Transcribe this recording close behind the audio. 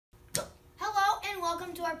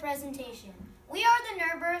welcome to our presentation. We are the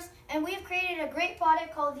Nurbers, and we have created a great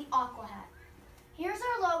product called the Aquahat. Here's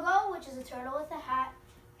our logo, which is a turtle with a hat,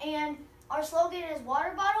 and our slogan is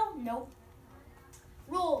water bottle, nope.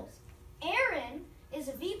 Rules. Aaron is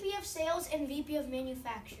a VP of Sales and VP of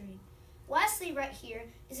Manufacturing. Wesley right here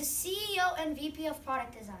is a CEO and VP of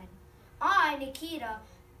Product Design. I, Nikita,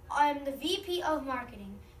 I'm the VP of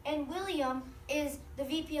Marketing, and William is the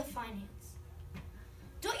VP of Finance.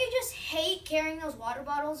 Don't you just hate carrying those water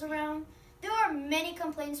bottles around? There are many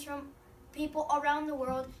complaints from people around the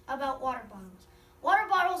world about water bottles. Water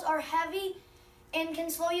bottles are heavy and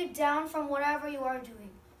can slow you down from whatever you are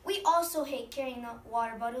doing. We also hate carrying the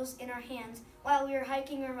water bottles in our hands while we are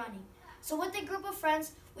hiking or running. So with a group of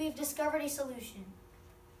friends, we have discovered a solution.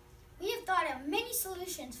 We have thought of many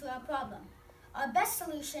solutions for our problem. Our best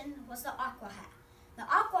solution was the Aquahat. The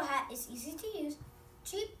Aquahat is easy to use,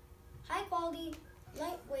 cheap, high quality,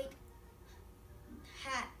 lightweight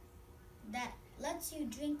hat that lets you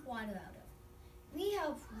drink water out of. We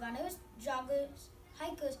help runners, joggers,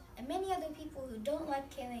 hikers, and many other people who don't like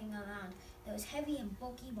carrying around those heavy and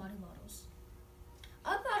bulky water bottles.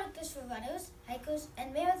 Our product is for runners, hikers,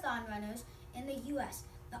 and marathon runners in the U.S.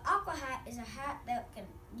 The Aquahat is a hat that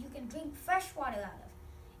you can drink fresh water out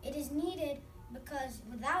of. It is needed because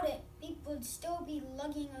without it, people would still be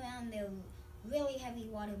lugging around their really heavy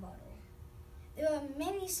water bottle. There are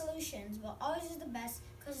many solutions, but ours is the best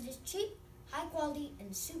because it is cheap, high quality,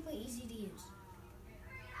 and super easy to use.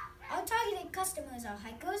 Our targeted customers are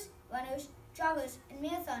hikers, runners, joggers, and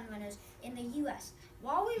marathon runners in the U.S.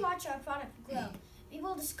 While we watch our product grow, we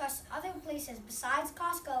will discuss other places besides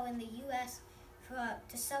Costco in the U.S.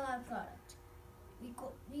 to sell our product.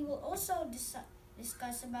 We will also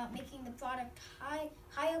discuss about making the product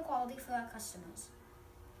higher quality for our customers.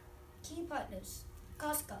 Key partners,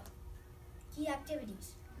 Costco. Key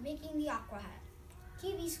activities, making the Aquahat.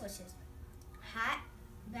 Key resources, hat,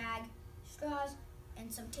 bag, straws,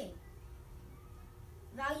 and some tape.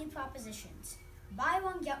 Value propositions, buy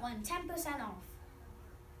one, get one, 10% off.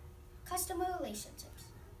 Customer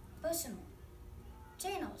relationships, personal.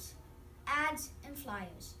 Channels, ads and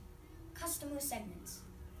flyers. Customer segments,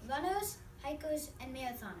 runners, hikers, and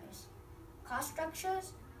marathoners. Cost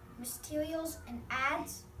structures, materials and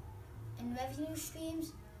ads, and revenue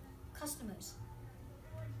streams, customers.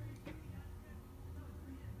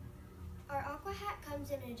 Our Aquahat comes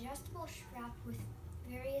in an adjustable strap with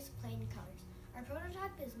various plain colors. Our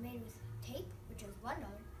prototype is made with tape, which is $1,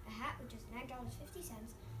 a hat, which is $9.50,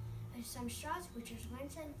 and some straws, which is 1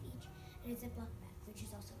 cent each, and a Ziploc bag, which is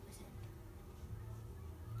also a cent.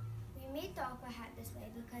 We made the Aquahat this way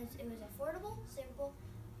because it was affordable, simple,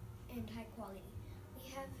 and high quality. We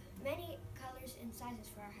have many colors and sizes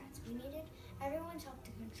for our hats. We needed everyone's help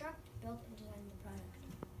to construct, build, and design the product.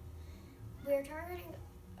 We are targeting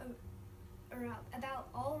about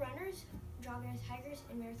all runners, joggers, hikers,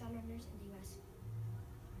 and marathon runners in the U.S.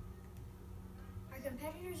 Our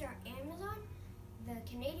competitors are Amazon, the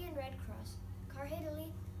Canadian Red Cross, Carhartt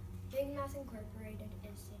Elite, Big Mouth Incorporated, and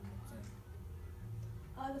Amazon.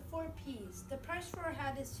 The 4 P's. The price for our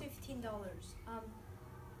hat is $15.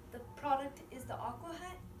 The product is the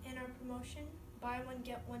Aquahat in our promotion. Buy one,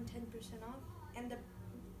 get one 10% off. And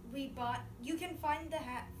you can find the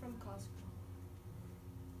hat from Costco.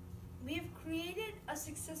 We have created a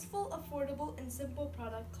successful, affordable, and simple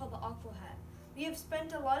product called the Aquahat. We have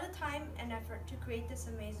spent a lot of time and effort to create this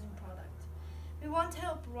amazing product. We want to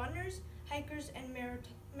help runners, hikers, and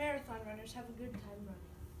marathon runners have a good time running.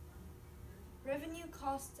 Revenue,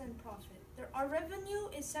 costs, and profit. Our revenue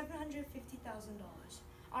is $750,000.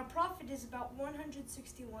 Our profit is about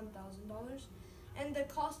 $161,000, and the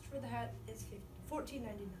cost for the hat is $14.99.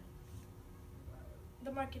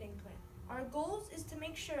 The marketing plan. Our goals is to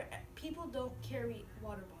make sure people don't carry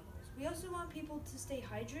water bottles. We also want people to stay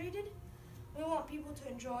hydrated. We want people to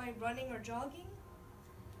enjoy running or jogging.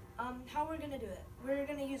 How we're going to do it? We're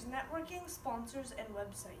going to use networking, sponsors, and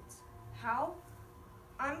websites. How?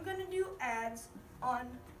 I'm going to do ads on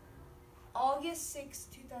August 6,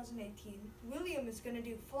 2018. William is going to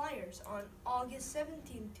do flyers on August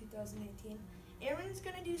 17, 2018. Aaron's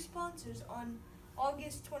going to do sponsors on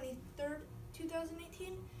August 23rd,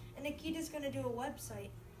 2018. And Nikita's going to do a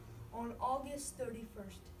website on August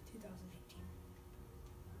 31st, 2018.